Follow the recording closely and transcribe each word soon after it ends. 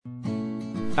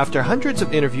After hundreds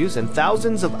of interviews and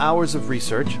thousands of hours of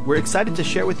research, we're excited to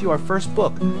share with you our first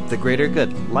book, The Greater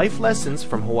Good, Life Lessons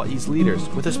from Hawaii's Leaders,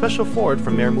 with a special foreword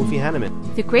from Mayor Mufi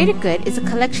Hanneman. The Greater Good is a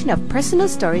collection of personal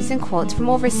stories and quotes from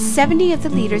over 70 of the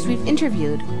leaders we've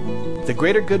interviewed. The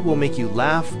Greater Good will make you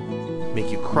laugh, make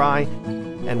you cry,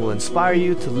 and will inspire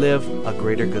you to live a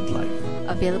greater good life.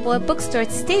 Available at bookstores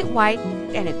statewide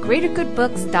and at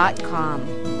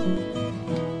greatergoodbooks.com.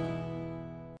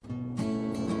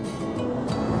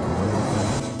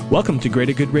 Welcome to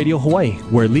Greater Good Radio Hawaii,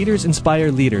 where leaders inspire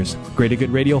leaders. Greater Good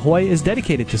Radio Hawaii is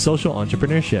dedicated to social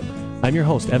entrepreneurship. I'm your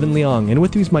host, Evan Leong, and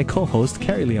with me is my co-host,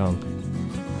 Carrie Leong.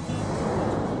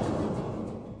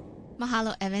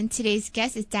 Mahalo, Evan. Today's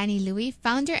guest is Danny Louie,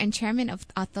 founder and chairman of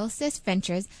Orthosis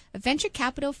Ventures, a venture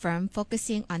capital firm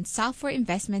focusing on software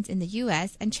investments in the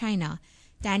U.S. and China.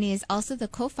 Danny is also the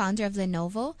co-founder of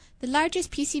Lenovo, the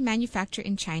largest PC manufacturer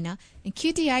in China, and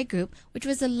QDI Group, which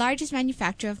was the largest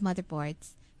manufacturer of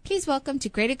motherboards. Please welcome to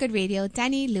Greater Good Radio,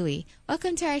 Danny Louie.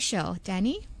 Welcome to our show,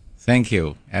 Danny. Thank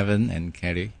you, Evan and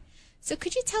Carrie. So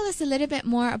could you tell us a little bit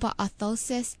more about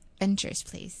Orthosis Ventures,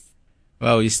 please?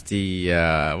 Well, it's the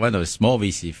one of the small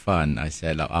VC fund I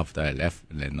set up after I left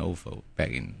Lenovo back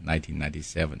in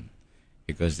 1997.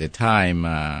 Because at the time,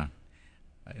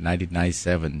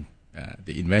 1997,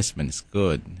 the investment is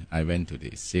good. I went to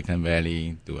the Silicon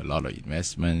Valley, do a lot of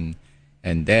investment,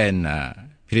 and then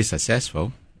pretty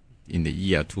successful. In the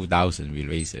year 2000, we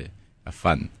raised a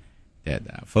fund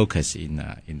that focused in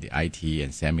the IT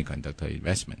and semiconductor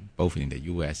investment, both in the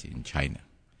U.S. and in China.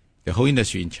 The whole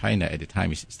industry in China at the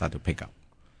time started to pick up.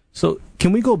 So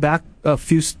can we go back a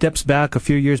few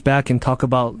years back, and talk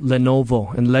about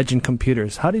Lenovo and Legend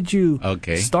Computers? How did you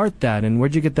start that, and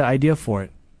where'd you get the idea for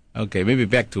it? Okay, maybe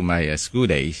back to my school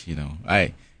days. You know,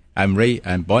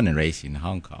 I'm born and raised in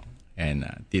Hong Kong,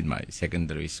 and did my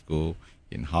secondary school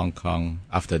in Hong Kong.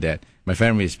 After that, my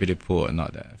family is pretty poor,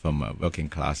 not from a working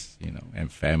class, and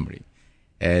family.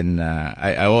 And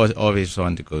I always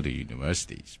want to go to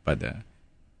universities, but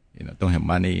don't have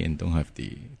money and don't have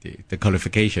the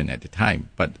qualification at the time.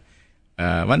 But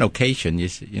one occasion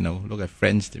is, look at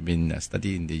friends that have been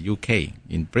studying in the UK,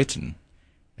 in Britain.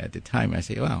 At the time, I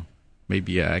say, well,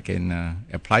 maybe I can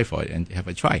apply for it and have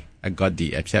a try. I got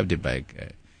accepted by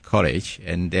college,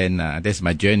 and then that's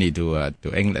my journey to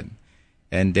England.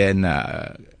 And then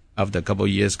after a couple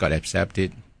of years, got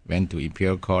accepted, went to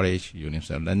Imperial College,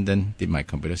 University of London, did my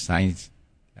computer science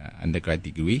undergrad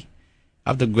degree.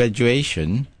 After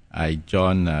graduation, I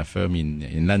joined a firm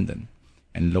in London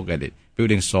and look at it,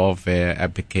 building software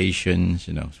applications,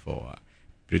 for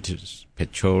British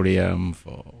Petroleum,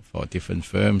 for different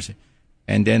firms.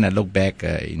 And then I look back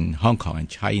in Hong Kong and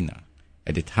China.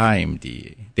 At the time,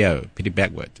 they are pretty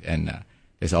backward, and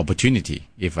there's opportunity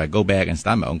if I go back and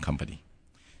start my own company.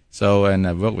 So, and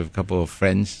I worked with a couple of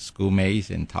friends, schoolmates,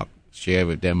 and share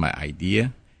with them my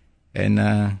idea. And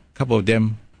a couple of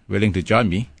them willing to join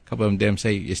me. A couple of them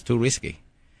say it's too risky.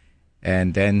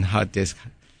 And then after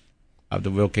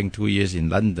working 2 years in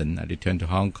London, I returned to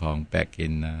Hong Kong back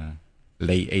in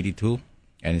late 82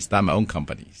 and start my own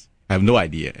companies. I have no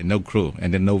idea and no crew,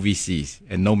 and then no VCs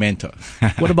and no mentor.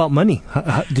 What about money?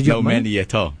 Did you have money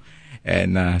at all?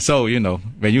 And so,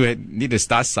 when you need to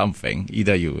start something,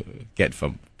 either you get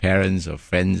from parents or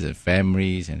friends and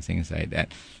families and things like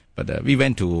that. But we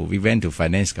went to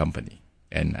finance company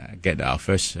and get our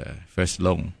first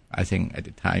loan. I think at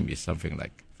the time it's something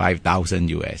like $5,000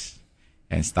 US,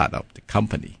 and start up the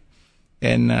company.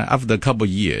 And after a couple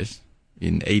of years,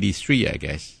 in 83, I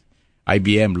guess,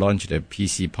 IBM launched a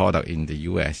PC product in the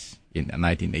US in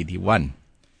 1981.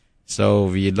 So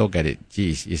we look at it,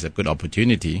 it's a good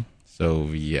opportunity. So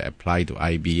we applied to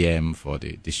IBM for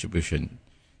the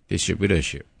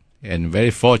distributorship. And very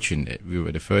fortunate, we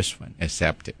were the first one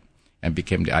accepted and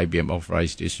became the IBM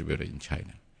authorized distributor in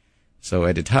China. So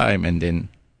at the time, and then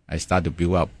I started to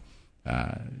build up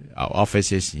our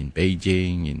offices in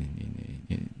Beijing,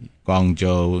 in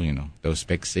Guangzhou, those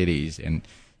big cities, and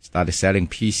started selling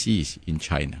PCs in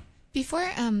China. Before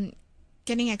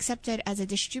getting accepted as a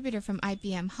distributor from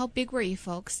IBM, how big were you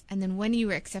folks? And then when you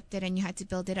were accepted and you had to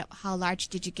build it up, how large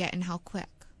did you get and how quick?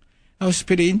 It was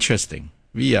pretty interesting.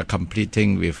 We are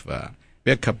competing with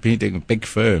big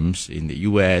firms in the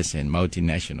U.S. and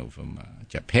multinational from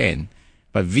Japan,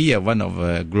 but we are one of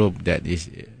a group that is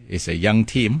a young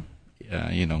team.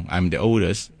 I'm the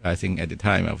oldest. I think at the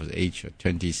time I was age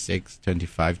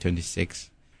 25, 26,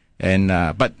 and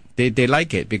but they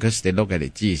like it because they look at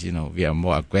it. We are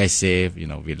more aggressive.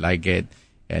 We like it,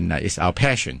 and it's our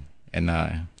passion, and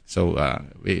so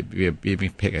we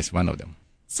picked as one of them.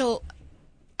 So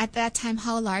at that time,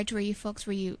 how large were you folks?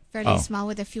 Were you fairly small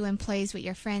with a few employees with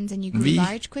your friends, and you grew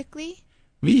large quickly?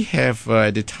 We have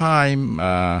at the time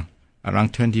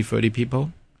around 20, 30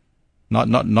 people.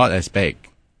 Not as big,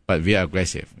 but we are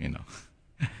aggressive, you know.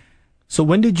 So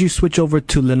when did you switch over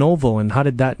to Lenovo, and how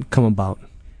did that come about?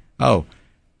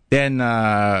 Then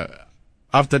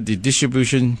after the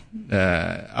distribution,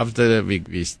 after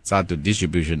we started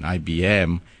distribution,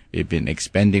 IBM, we've been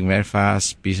expanding very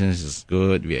fast. Business is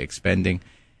good. We're expanding.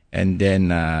 And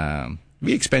then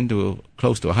we expand to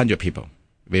close to 100 people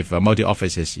with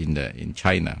multi-offices in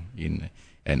China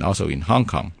and also in Hong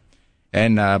Kong.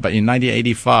 And but in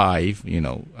 1985, you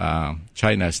know,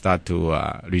 China started to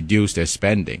reduce their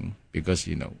spending because,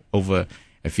 you know, over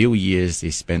a few years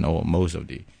they spent most of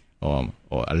the or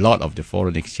a lot of the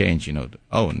foreign exchange. You know,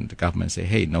 and the government say,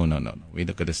 hey, no, we're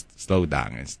not going to slow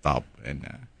down and stop.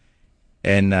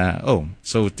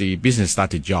 So the business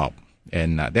started to drop,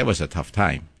 and that was a tough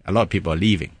time. A lot of people are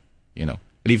leaving, you know,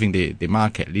 leaving the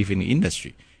market, leaving the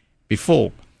industry.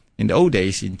 Before, in the old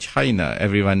days in China,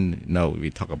 everyone we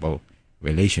talk about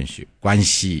relationship, 关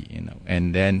系, you know,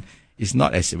 and then it's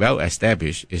not as well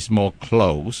established. It's more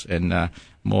close and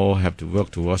more have to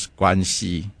work towards 关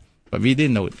系. But we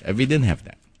didn't have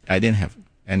that. I didn't have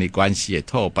any 关系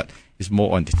at all. But it's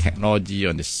more on the technology,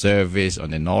 on the service,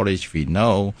 on the knowledge we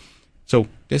know. So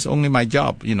that's only my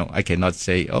job. You know, I cannot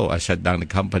say, I shut down the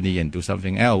company and do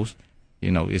something else. You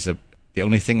know, it's the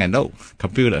only thing I know,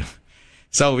 computer.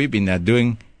 So we've been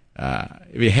doing.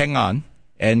 We hang on.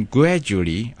 And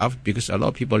gradually, because a lot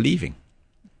of people are leaving,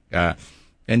 and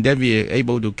then we are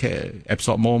able to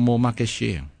absorb more and more market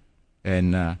share.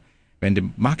 And when the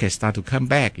market started to come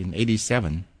back in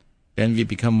 1987, then we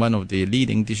become one of the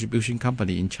leading distribution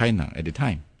company in China at the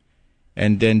time.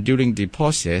 And then during the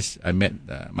process, I met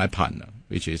my partner,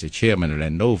 which is the chairman of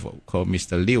Lenovo, called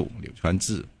Mr. Liu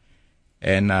Chuanzhi.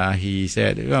 And he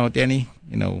said, Danny,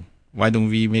 you know, why don't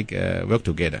we work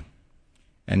together?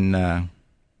 And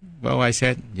I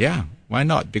said, yeah, why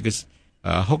not? Because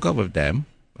hook up with them.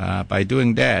 By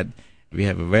doing that, we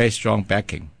have a very strong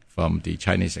backing from the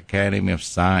Chinese Academy of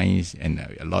Science and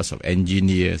lots of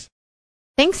engineers.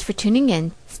 Thanks for tuning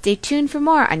in. Stay tuned for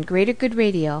more on Greater Good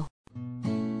Radio.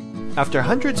 After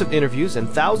hundreds of interviews and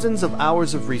thousands of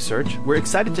hours of research, we're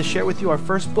excited to share with you our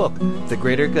first book, The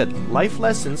Greater Good, Life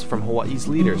Lessons from Hawaii's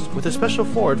Leaders, with a special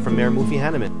foreword from Mayor Mufi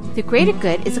Hanneman. The Greater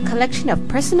Good is a collection of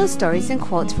personal stories and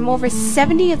quotes from over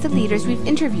 70 of the leaders we've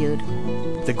interviewed.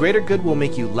 The Greater Good will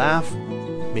make you laugh,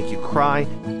 make you cry,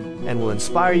 and will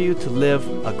inspire you to live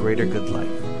a greater good life.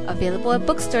 Available at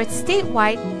bookstores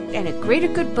statewide and at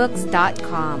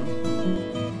greatergoodbooks.com.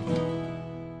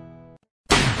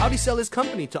 How'd he sell his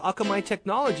company to Akamai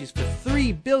Technologies for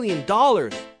 $3 billion?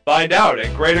 Find out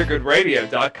at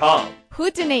greatergoodradio.com.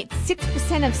 Who donates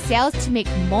 6% of sales to make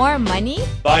more money?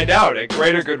 Find out at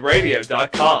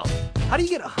greatergoodradio.com. How do you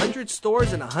get 100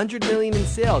 stores and $100 million in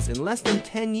sales in less than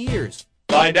 10 years?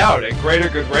 Find out at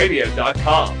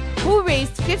greatergoodradio.com. Who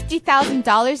raised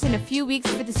 $50,000 in a few weeks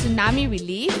for the tsunami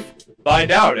relief? Find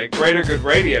out at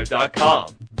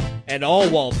greatergoodradio.com. And all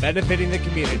while benefiting the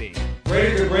community.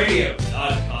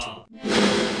 greatergoodradio.com.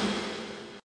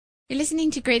 You're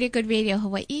listening to Greater Good Radio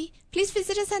Hawaii. Please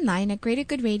visit us online at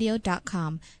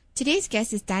greatergoodradio.com. Today's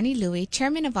guest is Danny Lui,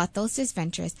 chairman of Orthosis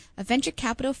Ventures, a venture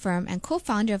capital firm and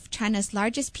co-founder of China's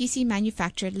largest PC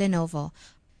manufacturer, Lenovo.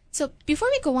 So before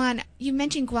we go on, you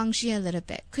mentioned Guangxi a little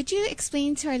bit. Could you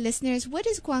explain to our listeners, what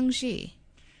is Guangxi?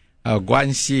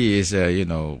 Guangxi is,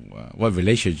 what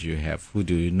relationship you have, who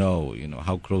do you know,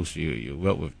 how close you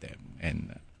work with them.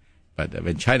 And But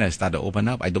when China started to open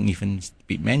up, I don't even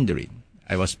speak Mandarin.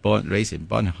 I was raised in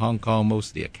Hong Kong,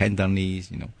 mostly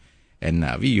Cantonese,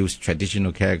 and we use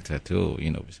traditional character too,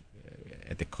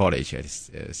 at the college, at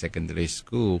secondary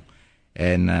school.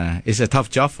 And it's a tough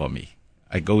job for me.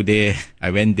 I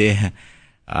went there,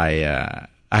 I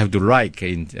have to write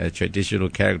in traditional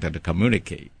character to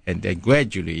communicate. And then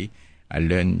gradually, I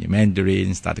learned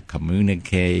Mandarin, started to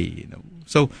communicate,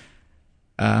 So,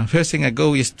 first thing I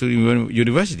go is to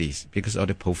universities because of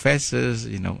the professors,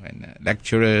 and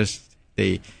lecturers.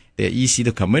 They're easy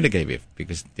to communicate with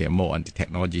because they're more on the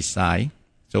technology side.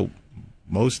 So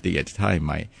mostly at the time,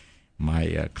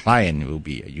 my client will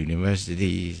be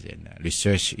universities and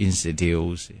research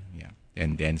institutes,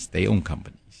 and then state-owned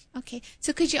companies. Okay.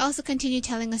 So could you also continue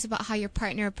telling us about how your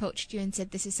partner approached you and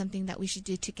said this is something that we should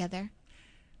do together?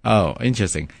 Oh,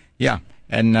 interesting. Yeah.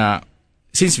 And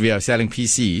since we are selling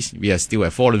PCs, we are still a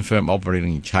foreign firm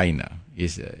operating in China.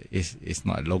 It's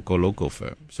not a local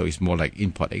firm, so it's more like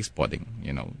exporting,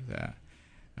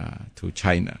 to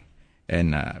China,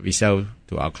 and we sell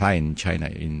to our client in China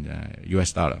in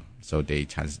U.S. dollar, So they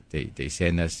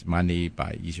send us money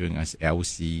by issuing us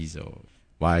LCs or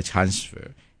wire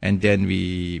transfer. And then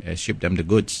we ship them the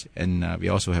goods, and we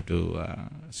also have to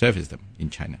service them in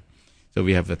China. So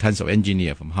we have tons of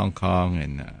engineers from Hong Kong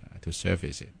and to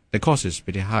service it. The cost is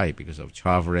pretty high because of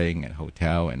traveling and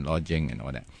hotel and lodging and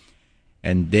all that.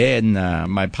 And then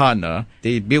my partner,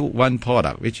 they built one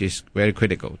product which is very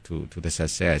critical to the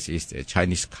success, is the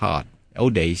Chinese card.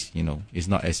 Old days, it's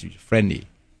not as friendly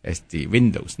as the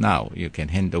Windows. Now you can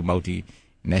handle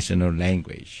multinational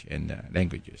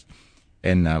languages.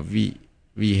 And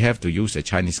we have to use a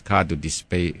Chinese card to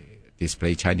display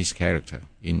Chinese character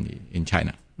in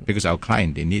China, because our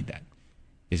client, they need that.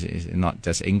 It's not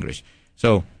just English.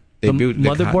 So they built the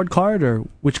motherboard card, or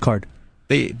which card?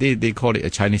 They call it a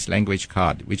Chinese language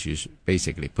card, which is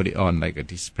basically put it on like a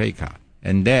display card.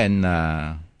 And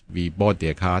then we bought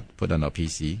their card, put on our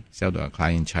PC, sell to our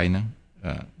client in China.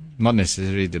 Not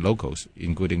necessarily the locals,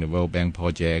 including the World Bank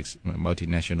projects,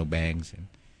 multinational banks.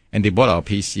 And they bought our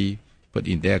PC, put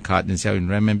in their card, and sell in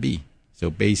renminbi. So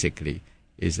basically,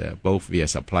 it's both via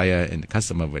supplier and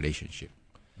customer relationship.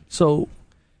 So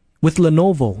with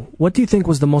Lenovo, what do you think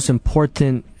was the most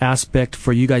important aspect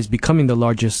for you guys becoming the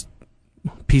largest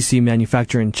PC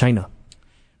manufacturer in China?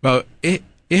 Well, it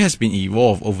has been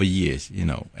evolved over years,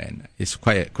 and it's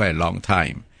quite a long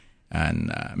time.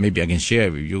 And maybe I can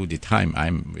share with you the time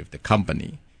I'm with the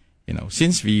company.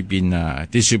 Since we've been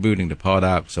distributing the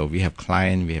product, so we have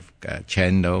client, we have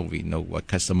channel, we know what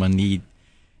customer need.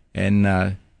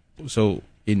 And so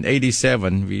in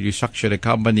 87, we restructured the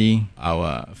company.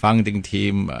 Our founding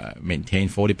team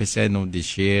maintained 40% of the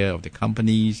share of the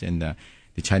companies, and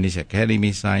the Chinese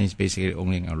Academy Science basically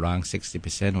owning around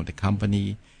 60% of the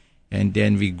company. And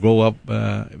then we grow up,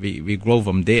 we grow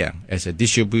from there as a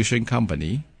distribution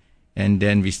company. And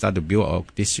then we start to build our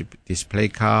display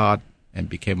card and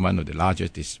became one of the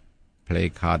largest display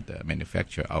card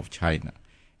manufacturer of China.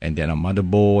 And then a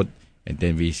motherboard, and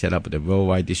then we set up the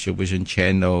worldwide distribution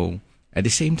channel. At the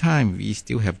same time, we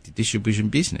still have the distribution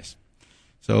business.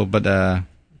 So, but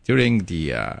during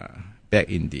the back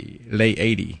in the late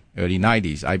 80s, early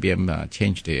 90s, IBM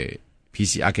changed the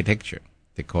PC architecture.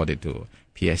 They called it to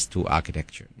PS2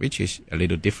 architecture, which is a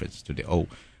little different to the old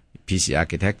PC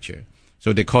architecture.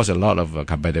 So they caused a lot of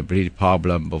compatibility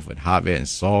problem, both with hardware and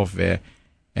software.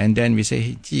 And then we say,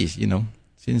 hey, geez,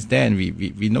 since then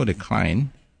we know the client,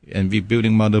 and we're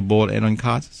building motherboard and on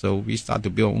cards, so we start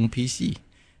to build our own PC.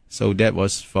 So that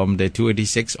was from the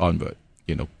 286 onward.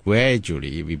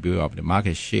 Gradually we build up the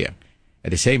market share. At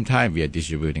the same time, we are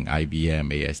distributing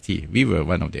IBM, AST. We were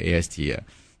one of the AST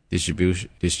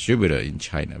distributor in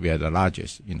China. We are the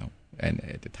largest, and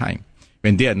at the time,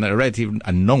 when they are relatively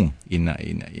unknown in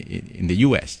the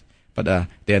U.S., but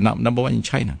they are not number one in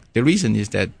China. The reason is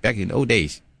that back in old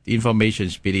days, the information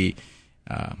is pretty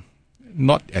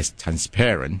not as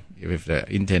transparent with the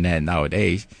internet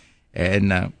nowadays.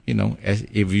 And, as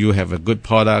if you have a good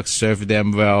product, serve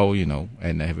them well,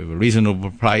 and have a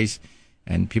reasonable price,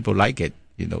 and people like it,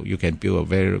 you can build a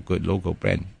very good local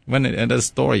brand. Another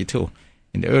story too.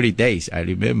 In the early days, I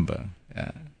remember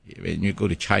when you go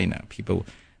to China, people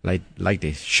like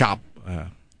the sharp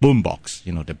boombox,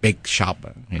 the big sharp,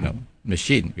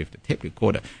 machine with the tape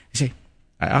recorder. I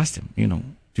asked them, do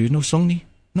you know Sony?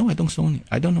 No, I don't Sony.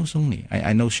 I don't know Sony.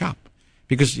 I know Sharp,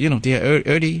 because they are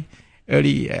early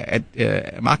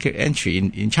at market entry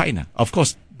in China. Of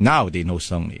course, now they know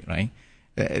Sony, right?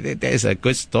 There's a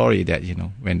good story that,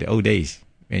 when the old days,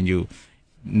 when you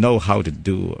know how to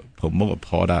promote a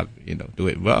product, do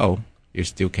it well, you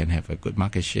still can have a good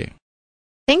market share.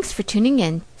 Thanks for tuning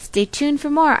in. Stay tuned for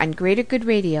more on Greater Good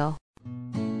Radio.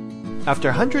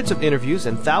 After hundreds of interviews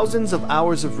and thousands of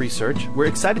hours of research, we're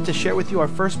excited to share with you our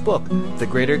first book, The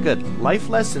Greater Good, Life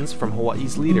Lessons from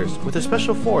Hawaii's Leaders, with a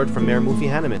special foreword from Mayor Mufi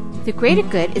Hanneman. The Greater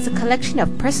Good is a collection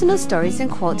of personal stories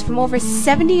and quotes from over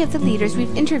 70 of the leaders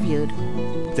we've interviewed.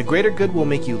 The Greater Good will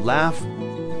make you laugh,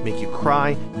 make you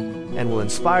cry, and will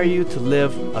inspire you to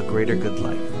live a greater good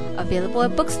life. Available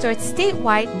at bookstores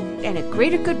statewide and at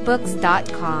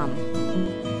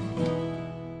greatergoodbooks.com.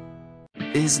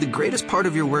 Is the greatest part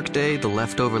of your workday the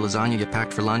leftover lasagna you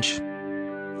packed for lunch?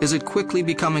 Is it quickly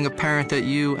becoming apparent that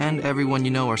you and everyone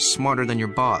you know are smarter than your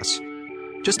boss?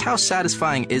 Just how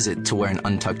satisfying is it to wear an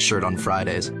untucked shirt on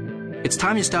Fridays? It's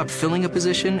time you stopped filling a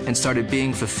position and started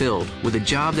being fulfilled with a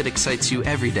job that excites you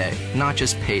every day, not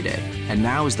just payday. And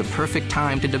now is the perfect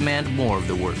time to demand more of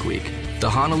the work week. The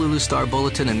Honolulu Star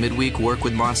Bulletin and Midweek work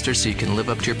with Monster so you can live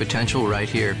up to your potential right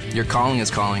here. Your calling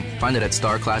is calling. Find it at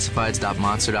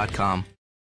starclassifieds.monster.com.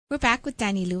 We're back with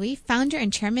Danny Louie, founder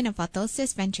and chairman of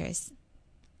Althosis Ventures.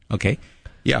 Okay.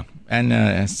 Yeah,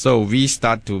 and so we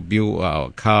start to build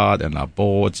our card and our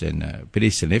boards, and pretty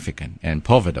significant and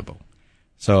profitable.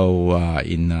 So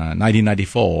in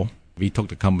 1994, we took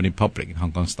the company public in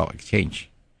Hong Kong Stock Exchange.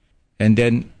 And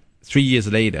then 3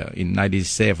 years later, in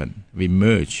 1997, we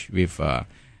merged with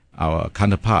our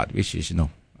counterpart, which is,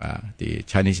 the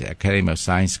Chinese Academy of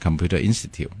Science Computer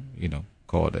Institute,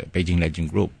 called the Beijing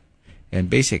Legend Group. And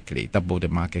basically double the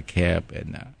market cap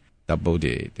and double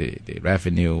the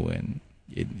revenue and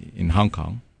in Hong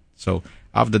Kong. So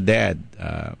after that,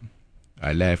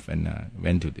 I left and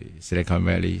went to the Silicon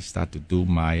Valley, start to do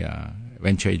my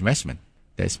venture investment.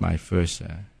 That's my first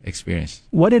experience.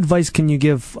 What advice can you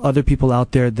give other people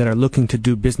out there that are looking to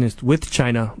do business with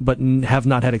China but have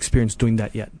not had experience doing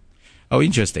that yet? Oh,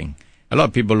 interesting. A lot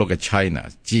of people look at China.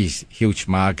 Geez, huge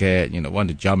market, want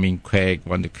to jump in quick,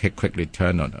 want to quick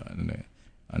return on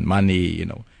money,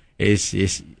 It's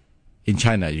in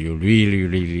China, you really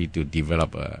need to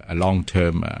develop a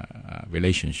long-term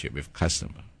relationship with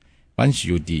customer. Once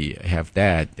you have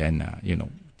that, then,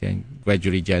 then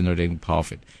gradually generating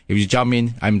profit. If you jump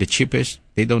in, I'm the cheapest,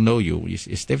 they don't know you,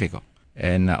 it's difficult.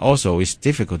 And also, it's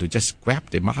difficult to just grab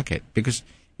the market because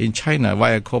in China,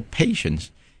 what I call patience,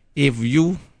 if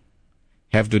you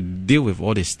have to deal with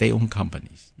all the state-owned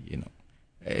companies,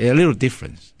 a little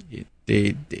difference.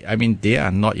 They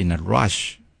are not in a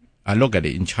rush. I look at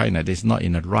it in China, they're not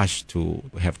in a rush to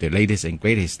have the latest and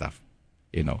greatest stuff,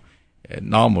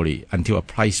 normally until a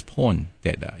price point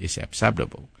that is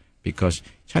acceptable, because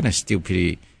China is still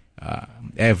pretty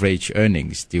average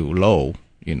earnings still low.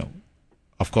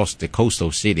 Of course, the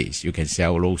coastal cities you can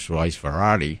sell Rolls-Royce,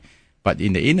 Ferrari, but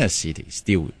in the inner city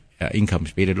still income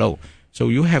is pretty low. So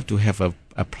you have to have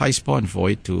a price point for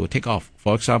it to take off.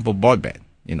 For example, broadband.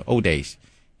 In old days,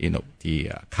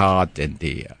 the card and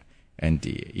the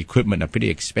equipment are pretty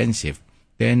expensive.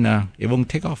 Then it won't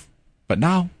take off. But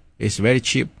now it's very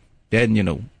cheap.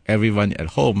 Then everyone at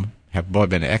home have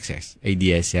broadband access,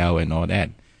 ADSL and all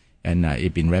that, and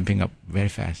it's been ramping up very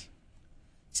fast.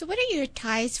 So what are your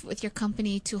ties with your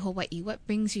company to Hawaii? What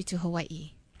brings you to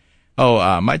Hawaii?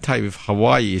 Oh, my tie with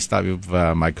Hawaii started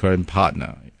with my current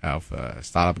partner of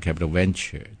Startup Capital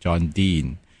Venture, John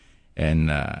Dean. And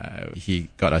he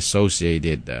got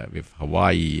associated with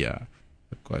Hawaii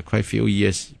quite a few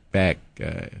years back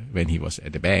when he was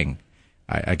at the bank.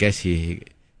 I guess he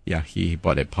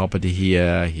bought a property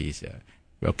here. He's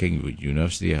working with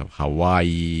University of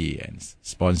Hawaii and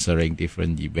sponsoring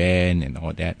different events and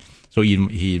all that. So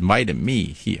he invited me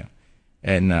here.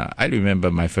 And I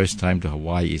remember my first time to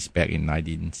Hawaii is back in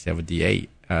 1978.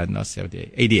 Not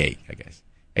 78, 88, I guess.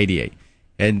 88.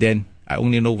 And then I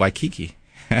only know Waikiki.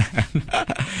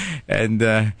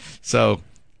 And so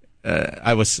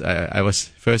I was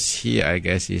first here, I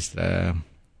guess, is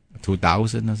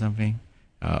 2000 or something,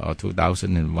 or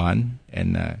 2001,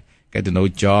 and get to know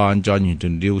John. John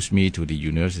introduced me to the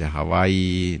University of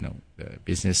Hawaii, the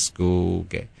business school,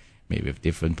 maybe with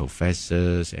different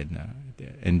professors, and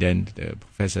then the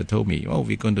professor told me,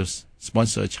 we're going to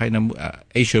sponsor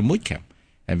Asia Moot Camp,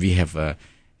 and we have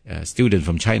students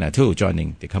from China too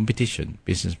joining the competition,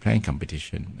 business plan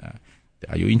competition.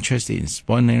 Are you interested in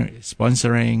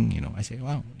sponsoring? I say,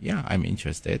 well, yeah, I'm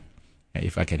interested.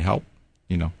 If I can help,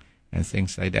 and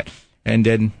things like that. And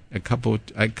then I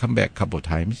come back a couple of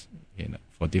times,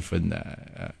 for different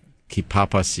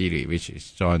Kipapa series, which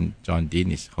is John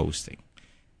Dean is hosting,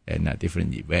 and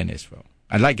different event as well.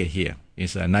 I like it here.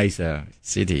 It's a nice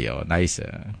city or nice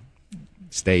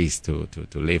states to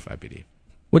live, I believe.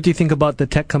 What do you think about the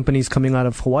tech companies coming out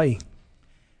of Hawaii?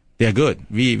 They're good.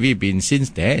 We've been, since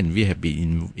then, we have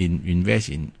been invest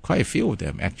in quite a few of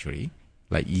them, actually,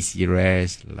 like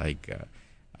EasyRest, like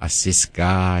Assist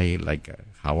Guy, like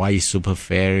Hawaii Super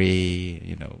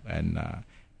Ferry, and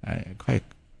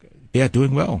they are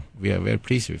doing well. We are very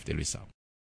pleased with the result.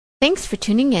 Thanks for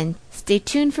tuning in. Stay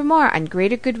tuned for more on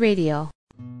Greater Good Radio.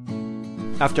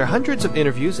 After hundreds of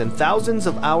interviews and thousands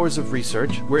of hours of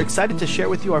research, we're excited to share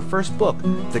with you our first book,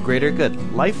 The Greater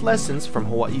Good, Life Lessons from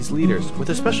Hawaii's Leaders,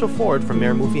 with a special foreword from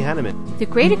Mayor Mufi Hannemann. The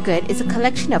Greater Good is a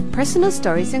collection of personal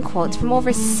stories and quotes from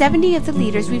over 70 of the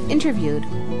leaders we've interviewed.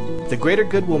 The Greater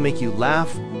Good will make you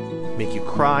laugh, make you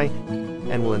cry,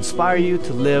 and will inspire you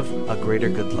to live a greater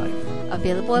good life.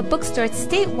 Available at bookstores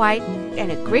statewide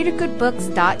and at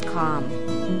greatergoodbooks.com.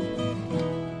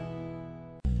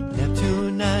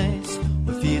 Neptunites,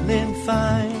 we're feeling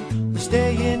fine. We're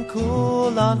staying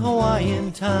cool on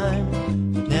Hawaiian time.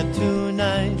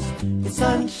 Neptunites, it's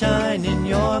sunshine in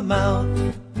your mouth.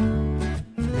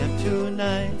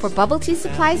 Neptunites. For bubble tea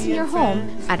supplies in your home,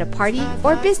 at a party,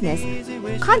 or business,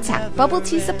 contact Bubble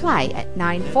Tea Supply at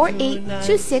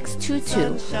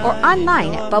 948-2622 or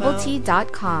online at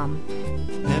bubbletea.com.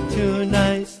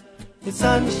 Neptunites, it's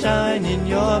sunshine in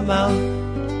your mouth.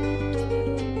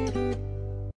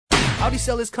 How'd he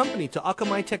sell his company to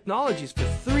Akamai Technologies for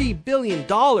 $3 billion?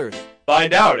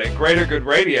 Find out at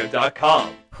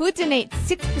GreaterGoodRadio.com. Who donates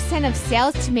 6% of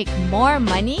sales to make more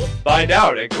money? Find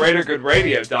out at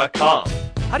GreaterGoodRadio.com.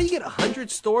 How do you get 100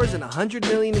 stores and $100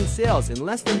 million in sales in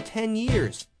less than 10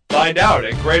 years? Find out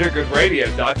at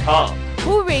GreaterGoodRadio.com.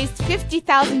 Who raised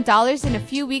 $50,000 in a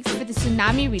few weeks for the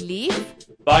tsunami relief?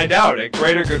 Find out at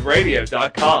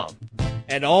GreaterGoodRadio.com.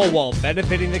 And all while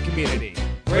benefiting the community.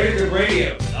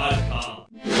 GreaterGoodRadio.com.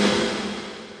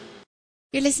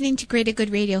 You're listening to Greater Good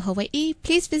Radio Hawaii.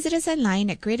 Please visit us online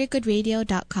at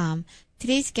greatergoodradio.com.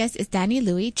 Today's guest is Danny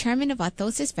Louie, chairman of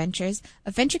Orthosis Ventures,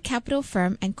 a venture capital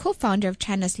firm and co-founder of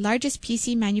China's largest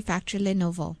PC manufacturer,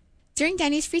 Lenovo. During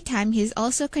Danny's free time, he is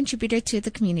also a contributor to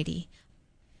the community.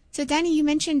 So Danny, you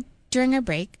mentioned during our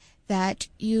break that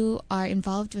you are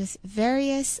involved with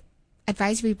various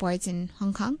advisory boards in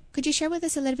Hong Kong. Could you share with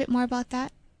us a little bit more about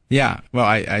that? Yeah, well,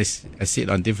 I sit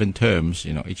on different terms.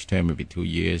 Each term will be 2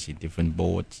 years in different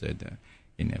boards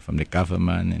from the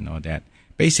government and all that.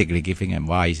 Basically, giving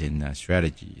advice and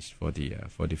strategies for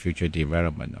the future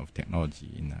development of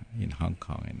technology in Hong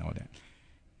Kong and all that.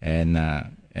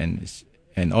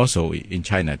 And also in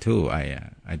China too,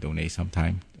 I donate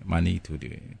sometimes money to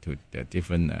the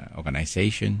different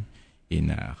organization in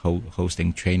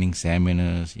hosting training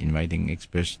seminars, inviting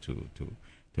experts to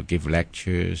give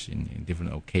lectures in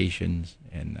different occasions,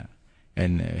 and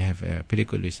have a pretty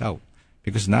good result.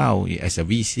 Because now, as a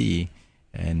VC,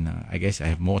 and I guess I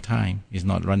have more time, is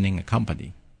not running a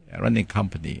company. Running a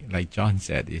company, like John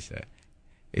said, is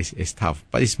tough,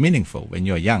 but it's meaningful when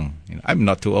you're young. I'm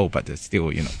not too old, but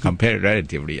still, compared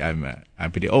relatively, I'm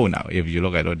pretty old now. If you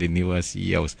look at all the newer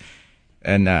CEOs,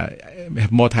 and I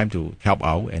have more time to help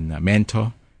out and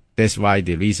mentor. That's why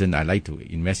the reason I like to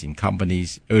invest in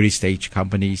companies, early stage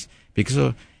companies,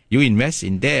 because you invest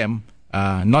in them,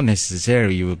 not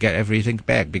necessarily you will get everything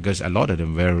back, because a lot of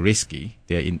them are very risky.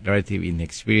 They're relatively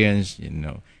inexperienced,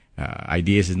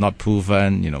 ideas is not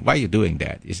proven. Why are you doing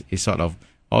that? It's sort of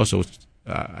also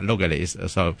look at it, it's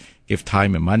sort of give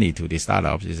time and money to the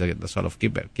startups. It's a sort of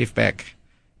give back.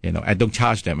 I don't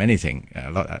charge them anything.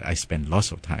 I spend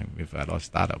lots of time with a lot of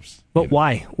startups. But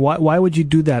why? Why would you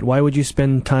do that? Why would you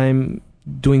spend time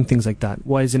doing things like that?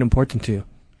 Why is it important to you?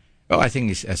 Well, I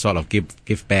think it's a sort of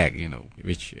give back,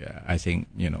 which I think,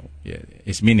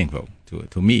 is meaningful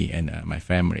to me and my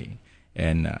family.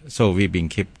 And so we've been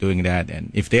keep doing that. And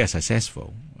if they are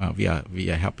successful, we are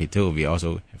happy too. We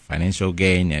also have financial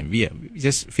gain, and we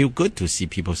just feel good to see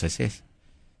people success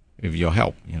with your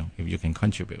help, if you can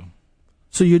contribute.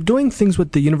 So you're doing things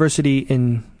with the university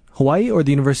in Hawaii or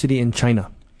the university in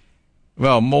China?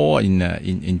 Well, more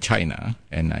in China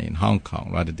and in Hong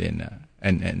Kong rather than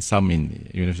and some in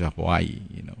the University of Hawaii.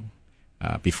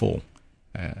 Before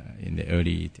in the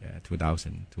early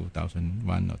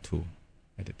 2001 or 2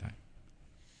 at the time.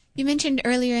 You mentioned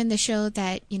earlier in the show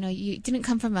that you didn't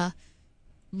come from a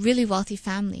really wealthy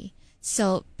family.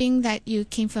 So being that you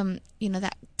came from,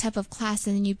 that type of class,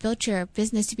 and then you built your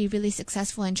business to be really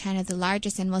successful in China, the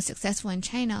largest and most successful in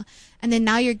China, and then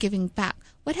now you're giving back.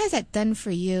 What has that done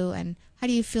for you, and how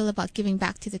do you feel about giving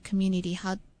back to the community?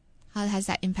 How has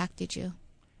that impacted you?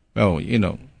 Well,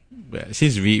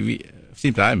 since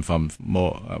since I'm from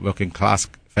more working class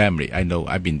family, I know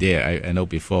I've been there. I know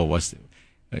before what's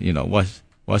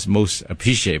most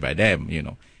appreciated by them.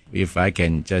 If I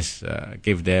can just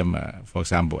give them, for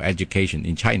example, education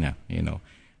in China,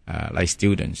 like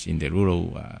students in the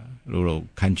rural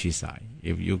countryside,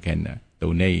 if you can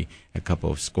donate a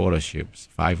couple of scholarships,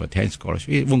 5 or 10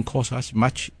 scholarships, it won't cost us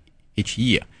much each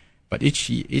year. But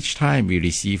each time we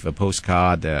receive a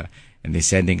postcard and they're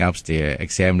sending up their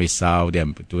exam result, they're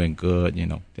doing good,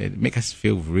 they make us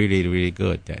feel really, really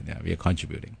good that we are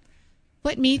contributing.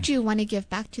 What made you want to give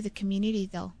back to the community,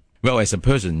 though? Well, as a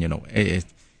person,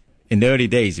 in the early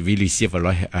days, we received a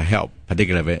lot of help,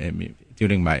 particularly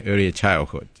during my early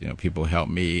childhood. People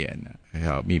helped me and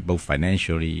helped me both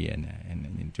financially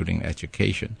and during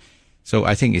education. So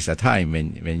I think it's a time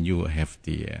when you have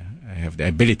the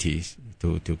abilities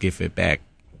to give it back.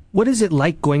 What is it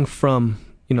like going from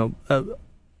a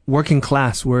working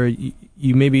class where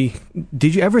you maybe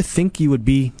did you ever think you would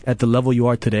be at the level you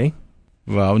are today?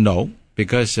 Well, no,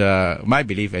 because my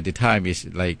belief at the time is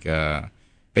like.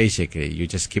 Basically, you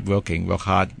just keep work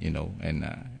hard,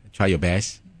 and try your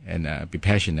best and be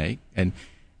passionate. And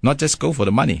not just go for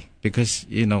the money, because,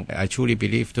 I truly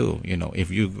believe too, if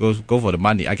you go for the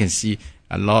money, I can see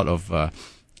a lot of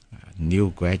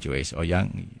new graduates or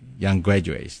young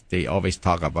graduates. They always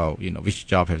talk about, which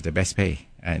job has the best pay,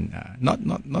 and not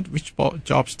which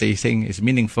jobs they think is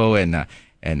meaningful and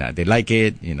they like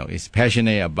it, is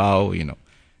passionate about,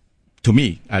 To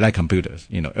me, I like computers.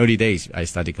 Early days, I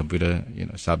studied computer,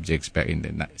 subjects back in the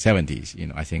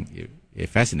 70s. I think it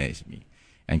fascinates me,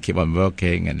 and keep on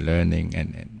working and learning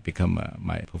and become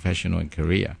my professional and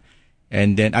career.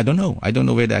 And then I don't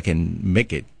know whether I can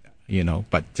make it,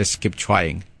 but just keep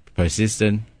trying,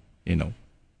 persistent,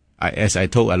 as I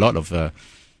told a lot of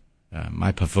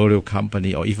my portfolio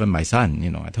company or even my son,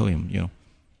 I told him,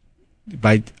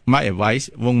 by my advice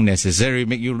won't necessarily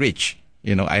make you rich.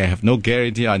 I have no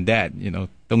guarantee on that.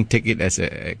 Don't take it as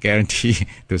a guarantee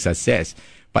to success.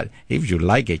 But if you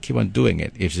like it, keep on doing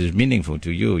it. If it's meaningful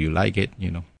to you, you like it,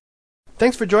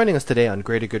 Thanks for joining us today on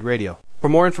Greater Good Radio. For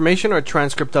more information or a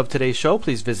transcript of today's show,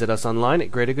 please visit us online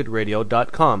at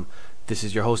greatergoodradio.com. This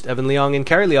is your host, Evan Leong and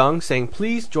Carrie Leong, saying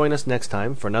please join us next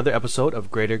time for another episode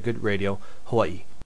of Greater Good Radio Hawaii.